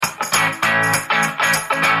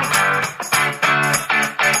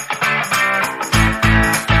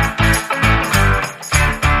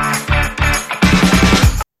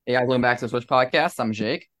Hey guys, welcome back to the Switch Podcast. I'm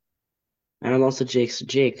Jake. And I'm also Jake. So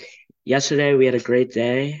Jake, yesterday we had a great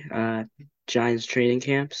day, Giants training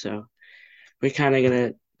camp. So we're kind of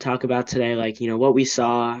gonna talk about today, like, what we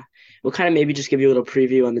saw. We'll kind of maybe just give you a little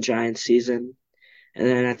preview on the Giants season. And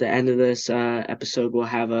then at the end of this episode, we'll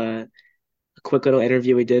have a quick little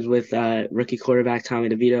interview we did with rookie quarterback Tommy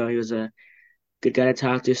Devito. He was a good guy to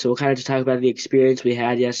talk to. So we'll kind of just talk about the experience we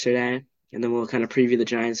had yesterday, and then we'll kind of preview the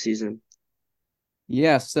Giants season.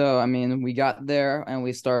 Yeah, so we got there and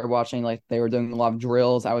we started watching like they were doing a lot of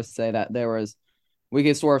drills. I would say that we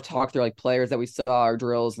could sort of talk through like players that we saw or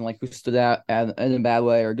drills and like who stood out in a bad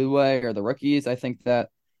way or good way or the rookies. I think that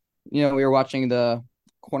we were watching the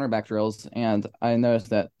cornerback drills and I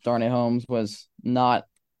noticed that Darnay Holmes was not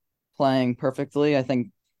playing perfectly. I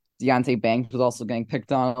think Deontay Banks was also getting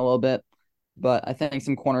picked on a little bit. But I think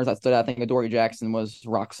some corners that stood out, I think Adoree Jackson was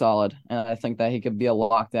rock solid. And I think that he could be a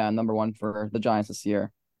lockdown number one for the Giants this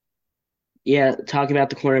year. Yeah, talking about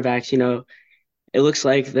the cornerbacks, it looks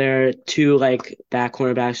like their two like back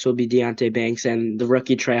cornerbacks will be Deontay Banks and the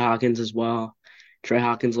rookie Trey Hawkins as well. Trey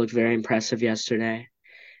Hawkins looked very impressive yesterday.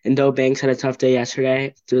 And though Banks had a tough day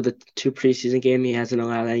yesterday, through the two preseason games, he hasn't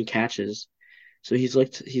allowed any catches. So he's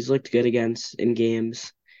looked good against in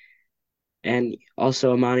games. And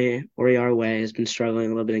also Amani Oriarwe has been struggling a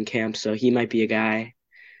little bit in camp, so he might be a guy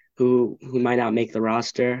who might not make the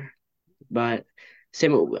roster. But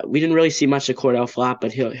same, we didn't really see much of Cordell Flott,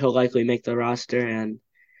 but he'll likely make the roster. And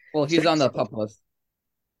Well, so he's on the pup list.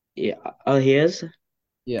 yeah, oh, he is.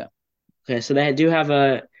 Yeah. Okay, so they do have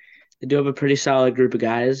a pretty solid group of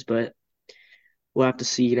guys, but we'll have to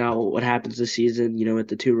see, what happens this season, with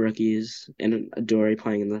the two rookies and Adoree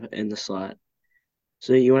playing in the slot.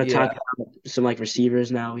 So you want to Yeah. talk about some like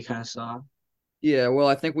receivers now we kind of saw? Yeah. Well,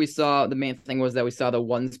 I think we saw the main thing was that we saw the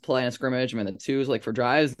ones play in a scrimmage and the twos like for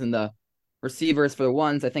drives and the receivers for the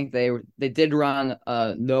ones. I think they did run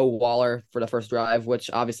no Waller for the first drive, which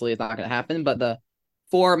obviously is not going to happen. But the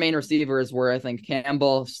four main receivers were I think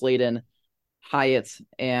Campbell, Slayton, Hyatt,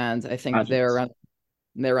 and I think Projects.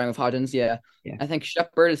 they're running with Hodgins. Yeah. Yeah. I think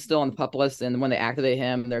Shepard is still on the pup list, and when they activate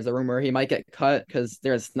him, there's a rumor he might get cut because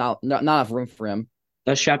there's not enough room for him.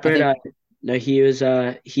 No, I Shepard, think no, he's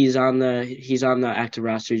on the active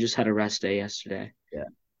roster. He just had a rest day yesterday. yeah.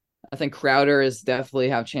 I think Crowder is definitely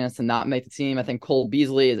have a chance to not make the team. I think Cole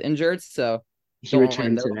Beasley is injured, so He don't really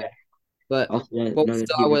returned know. today. But Also, what we noted he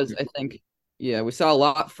saw was, returned. I think, yeah, we saw a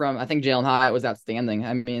lot from. I think Jalen Hyatt was outstanding.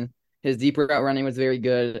 I mean, his deep route running was very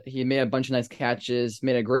good. He made a bunch of nice catches,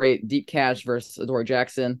 made a great deep catch versus Adoree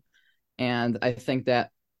Jackson, and I think that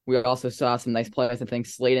we also saw some nice plays. I think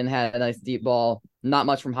Slayton had a nice deep ball, not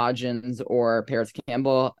much from Hodgins or Paris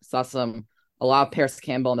Campbell. Saw a lot of Paris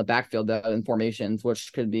Campbell in the backfield though, in formations,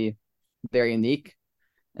 which could be very unique.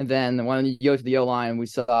 And then when you go to the O line, we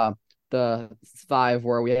saw the five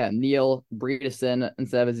where we had Neal Bredeson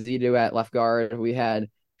instead of Zito at left guard. We had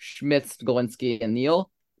Schmitz, Golinski, and Neal.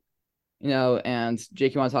 And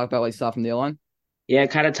Jake, you want to talk about what you saw from the O line? Yeah,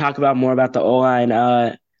 kind of talk about more about the O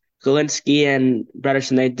line. Galinsky and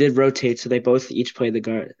Brederson, they did rotate, so they both each played the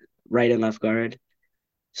guard, right and left guard.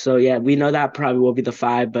 So yeah, we know that probably will be the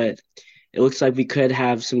five, but it looks like we could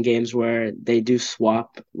have some games where they do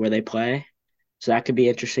swap where they play. So that could be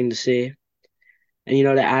interesting to see. And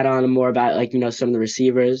to add on more about like, some of the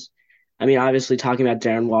receivers. I mean, obviously talking about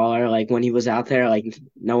Darren Waller, like when he was out there, like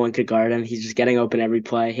no one could guard him. He's just getting open every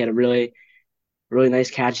play. He had a really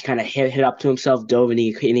nice catch. He kind of hit up to himself, dove, and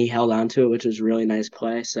he held on to it, which was a really nice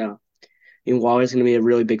play. So I mean, Waller's going to be a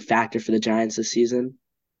really big factor for the Giants this season.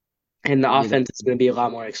 And the Yeah, offense is going to be a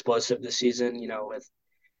lot more explosive this season, with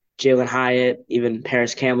Jalen Hyatt, even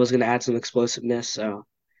Paris Campbell is going to add some explosiveness. So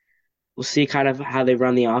we'll see kind of how they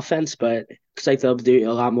run the offense, but it looks like they'll do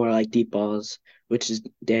a lot more like deep balls, which is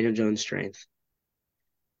Daniel Jones' strength.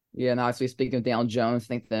 yeah. And obviously, speaking of Daniel Jones, I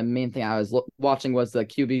think the main thing I was watching was the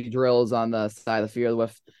QB drills on the side of the field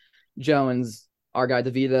with Jones, our guy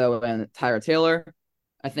Devito, and Tyra Taylor.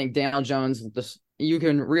 I think Daniel Jones, just you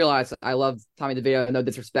can realize I love Tommy DeVito, no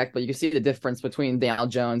disrespect, but you can see the difference between Daniel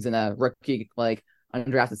Jones and a rookie like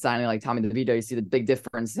undrafted signing like Tommy DeVito. You see the big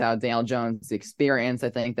difference how Daniel Jones, the experience.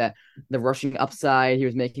 I think that the rushing upside, he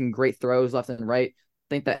was making great throws left and right. I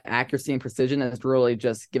think that accuracy and precision is really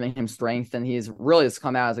just giving him strength, and he's really just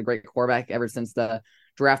come out as a great quarterback ever since the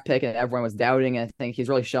draft pick, and everyone was doubting. And I think he's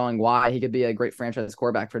really showing why he could be a great franchise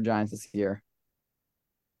quarterback for Giants this year.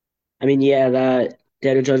 I mean, yeah, that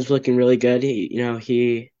Daniel Jones is looking really good.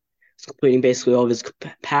 He's completing basically all of his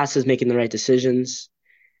passes, making the right decisions.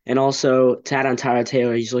 And also to add on Tyra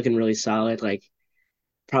Taylor, he's looking really solid. Like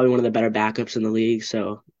probably one of the better backups in the league.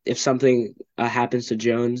 So if something happens to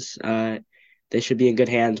Jones, they should be in good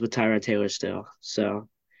hands with Tyrod Taylor still. So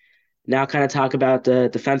now kind of talk about the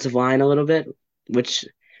defensive line a little bit, which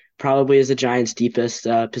probably is the Giants' deepest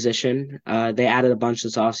position. They added a bunch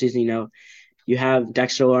this offseason. You have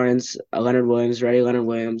Dexter Lawrence, Leonard Williams, Ready Leonard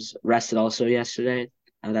Williams, rested also yesterday.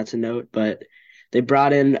 That's a note. But they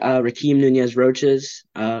brought in Raheem Nunez-Roches,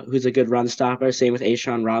 who's a good run stopper. Same with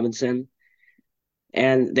Ashawn Robinson.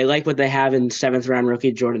 And they like what they have in seventh round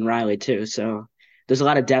rookie Jordan Riley, too. So there's a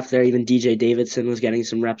lot of depth there. Even DJ Davidson was getting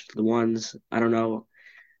some reps with the ones. I don't know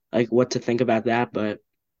like what to think about that, but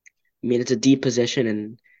I mean, it's a deep position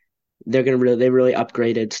and they really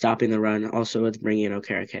upgraded stopping the run also with bringing in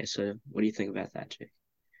Okereke. So what do you think about that, Jake?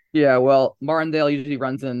 Yeah, well, Martindale usually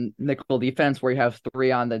runs in nickel defense where you have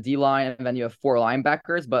three on the D line and then you have four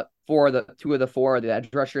linebackers, but two of the four are the edge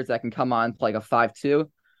rushers that can come on play like a 5-2.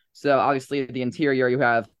 So obviously the interior you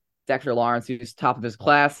have Dexter Lawrence, who's top of his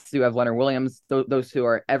class. You have Leonard Williams. Those two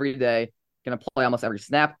are every day going to play almost every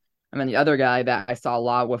snap. And then the other guy that I saw a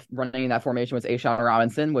lot with running in that formation was Ashawn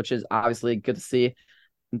Robinson, which is obviously good to see.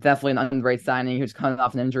 Definitely an underrated signing who's coming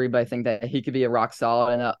off an injury, but I think that he could be a rock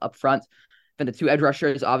solid and up front. Then the two edge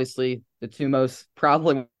rushers, obviously the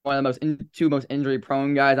probably one of the two most injury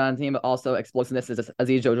prone guys on the team, but also explosiveness is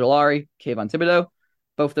Azeez Ojulari, Kayvon Thibodeau.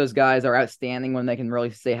 Both those guys are outstanding when they can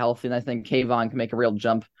really stay healthy. And I think Kayvon can make a real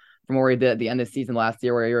jump from where he did at the end of the season last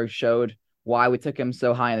year, where he already showed why we took him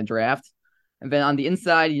so high in the draft. And then on the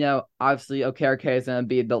inside, obviously Okereke is going to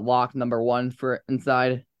be the lock number one for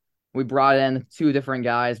inside. We brought in two different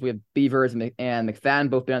guys. We have Beavers and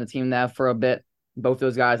McFadden, both been on the team now for a bit. Both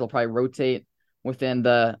those guys will probably rotate within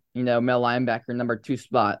the, middle linebacker number 2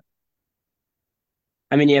 spot.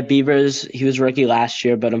 I mean, yeah, Beavers, he was rookie last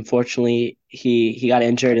year, but unfortunately he got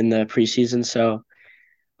injured in the preseason. So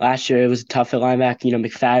last year it was tough at linebacker.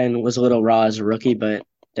 McFadden was a little raw as a rookie, but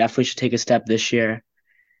definitely should take a step this year.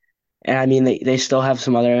 And I mean, they still have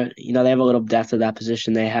some other, they have a little depth at that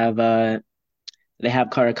position. They have Carter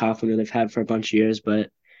Coughlin, who they've had for a bunch of years, but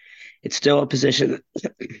it's still a position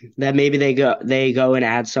that maybe they go and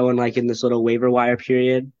add someone like in this little waiver wire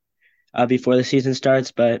period before the season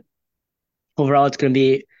starts. But overall, it's going to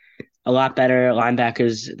be a lot better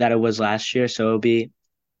linebackers than it was last year. So it'll be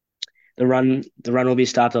the run. The run will be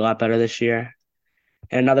stopped a lot better this year.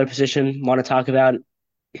 And another position I want to talk about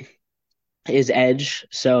is edge.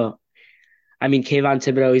 So I mean, Kayvon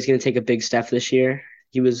Thibodeau, he's going to take a big step this year.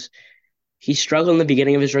 He struggled in the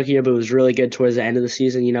beginning of his rookie year, but was really good towards the end of the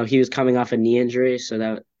season. He was coming off a knee injury, so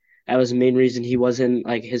that was the main reason he wasn't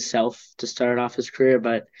like his self to start off his career.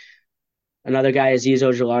 But another guy, Azeez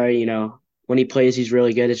Ojulari, when he plays, he's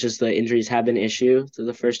really good. It's just the injuries have been an issue through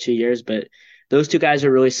the first 2 years, but those two guys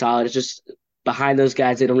are really solid. It's just behind those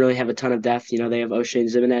guys, they don't really have a ton of depth. They have O'Shane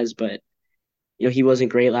Zimenez, but he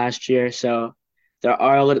wasn't great last year. So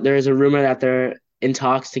there is a rumor that they're in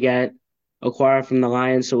talks to get Okwara from the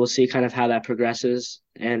Lions, so we'll see kind of how that progresses.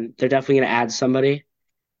 And they're definitely going to add somebody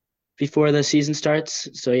before the season starts.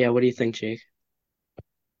 So yeah, what do you think, Jake?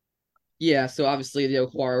 Yeah, so obviously the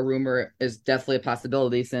Okwara rumor is definitely a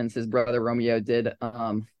possibility since his brother Romeo did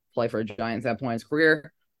play for the Giants at that point in his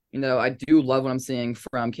career. I do love what I'm seeing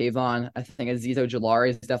from Kayvon. I think Azeez Ojulari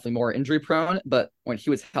is definitely more injury prone, but when he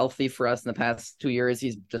was healthy for us in the past 2 years,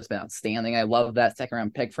 he's just been outstanding. I love that second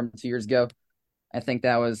round pick from 2 years ago. I think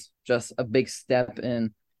that was just a big step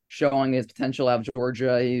in showing his potential out of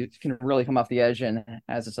Georgia. He can really come off the edge and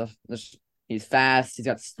he's fast, he's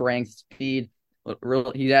got strength, speed.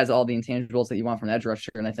 He has all the intangibles that you want from an edge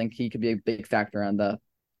rusher, and I think he could be a big factor on the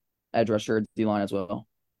edge rusher D line as well.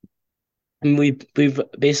 And we've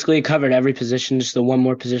basically covered every position. Just the one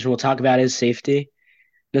more position we'll talk about is safety.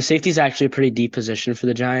 Safety is actually a pretty deep position for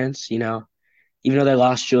the Giants. Even though they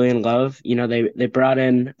lost Julian Love, they brought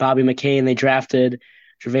in Bobby McCain. They drafted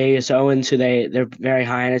Tre'Davious Owens, who they're very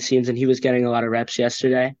high on, it seems, and he was getting a lot of reps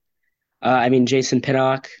yesterday. I mean, Jason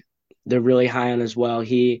Pinnock, they're really high on as well.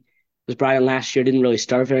 He was brought in last year, didn't really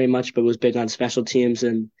start very much, but was big on special teams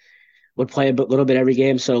and would play a little bit every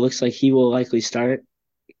game. So it looks like he will likely start.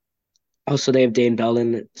 Also, they have Dane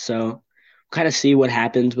Belden, so we'll kind of see what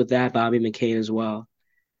happens with that. Bobby McCain as well.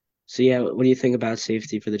 So yeah, what do you think about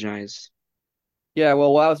safety for the Giants? Yeah,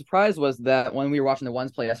 well, what I was surprised was that when we were watching the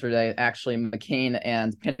ones play yesterday, actually McCain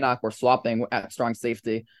and Pinnock were swapping at strong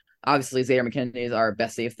safety. Obviously, Zaire McKinney is our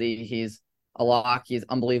best safety. He's a lock. He's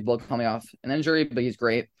unbelievable coming off an injury, but he's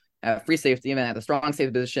great at free safety. Even at the strong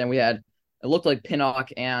safety position, it looked like Pinnock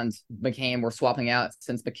and McCain were swapping out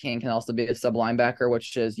since McCain can also be a sub linebacker,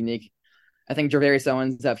 which is unique. I think Gervarius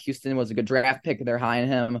Owens of Houston was a good draft pick. They're high on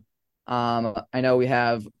him. I know we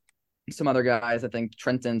have some other guys. I think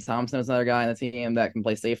Trenton Thompson is another guy on the team that can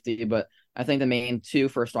play safety. But I think the main two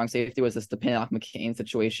for strong safety was just the Pinnock McCain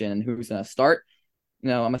situation and who's going to start.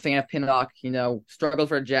 I'm a fan of Pinnock. Struggled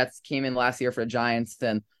for the Jets, came in last year for the Giants,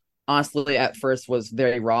 and honestly, at first was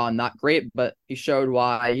very raw and not great, but he showed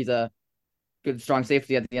why he's a good, strong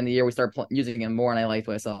safety. At the end of the year, we started using him more, and I liked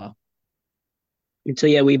what I saw. And so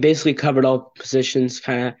yeah, we basically covered all positions.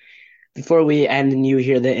 Kind of before we end and you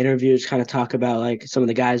hear the interviews, kind of talk about like some of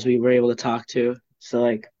the guys we were able to talk to. So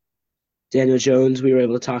like Daniel Jones, we were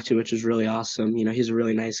able to talk to, which was really awesome. He's a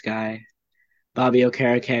really nice guy. Bobby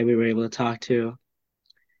Okereke, we were able to talk to.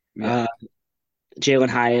 Yeah, Uh, Jalen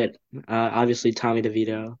Hyatt, obviously Tommy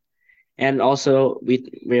DeVito. And also,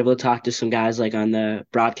 we were able to talk to some guys like on the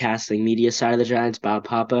broadcasting media side of the Giants. Bob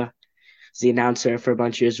Papa is the announcer for a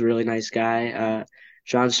bunch of years, a really nice guy.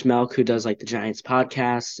 John Schmelk, who does like the Giants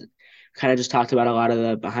podcast, kind of just talked about a lot of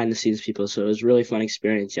the behind the scenes people. So it was a really fun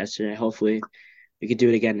experience yesterday. Hopefully, we could do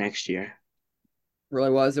it again next year.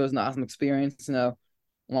 really was. It was an awesome experience.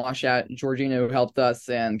 Wash out Georgina who helped us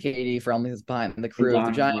and Katie from his behind the And crew of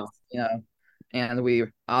the Don as Giants. well. And we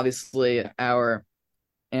obviously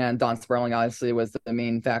and Don Sperling obviously was the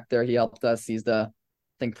main factor. He helped us. He's the,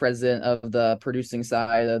 I think, president of the producing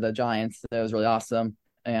side of the Giants. That was really awesome.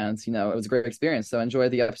 And, it was a great experience. So enjoy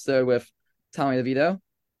the episode with Tommy DeVito.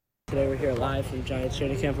 Today we're here live from Giants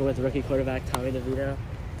training camp with rookie quarterback Tommy DeVito.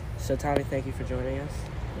 So Tommy, thank you for joining us.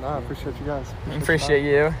 No, I appreciate you guys. Appreciate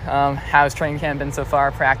you. How's training camp been so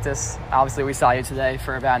far? Practice? Obviously, we saw you today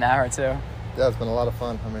for about an hour or two. Yeah, it's been a lot of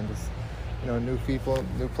fun. I mean, just new people,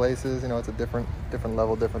 new places. It's a different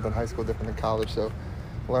level, different than high school, different than college. So,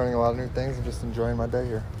 learning a lot of new things and just enjoying my day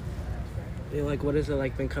here. What is it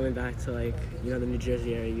like been coming back to the New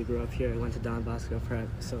Jersey area? You grew up here, went to Don Bosco Prep.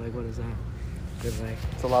 So what is that been like?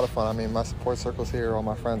 It's a lot of fun. I mean, my support circle's here, all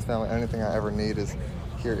my friends, family, anything I ever need is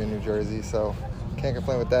here in New Jersey. So can't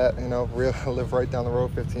complain with that. Live right down the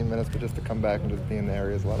road, 15 minutes, but just to come back and just be in the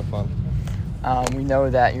area is a lot of fun. We know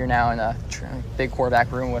that you're now in a big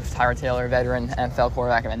quarterback room with Tyra Taylor, veteran NFL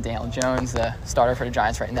quarterback, and then Daniel Jones, the starter for the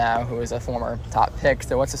Giants right now, who is a former top pick.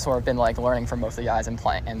 So what's it sort of been like learning from both of the guys and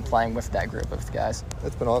playing with that group of guys?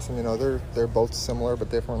 It's been awesome. They're both similar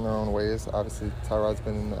but different in their own ways. Obviously, Tyrod's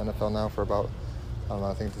been in the NFL now for about,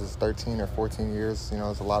 I think this is 13 or 14 years.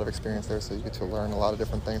 There's a lot of experience there, so you get to learn a lot of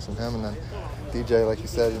different things from him. And then DJ, like you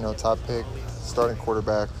said, top pick, starting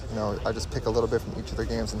quarterback. I just pick a little bit from each of their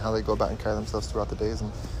games and how they go about and carry themselves throughout the days and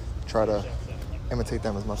try to imitate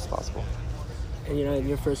them as much as possible. And in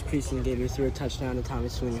your first preseason game, you threw a touchdown to Tommy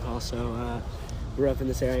Sweeney, who also grew up in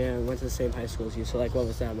this area and went to the same high school as you. So what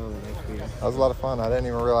was that moment like for you? That was a lot of fun. I didn't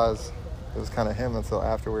even realize it was kind of him until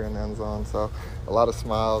after we were in the end zone. So a lot of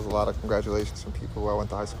smiles, a lot of congratulations from people who I went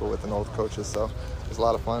to high school with and old coaches. So it was a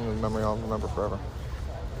lot of fun and a memory I'll remember forever.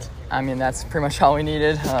 I mean, that's pretty much all we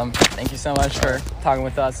needed. Thank you so much for talking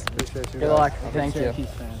with us. Appreciate you Good guys. luck. Thank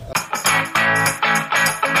you.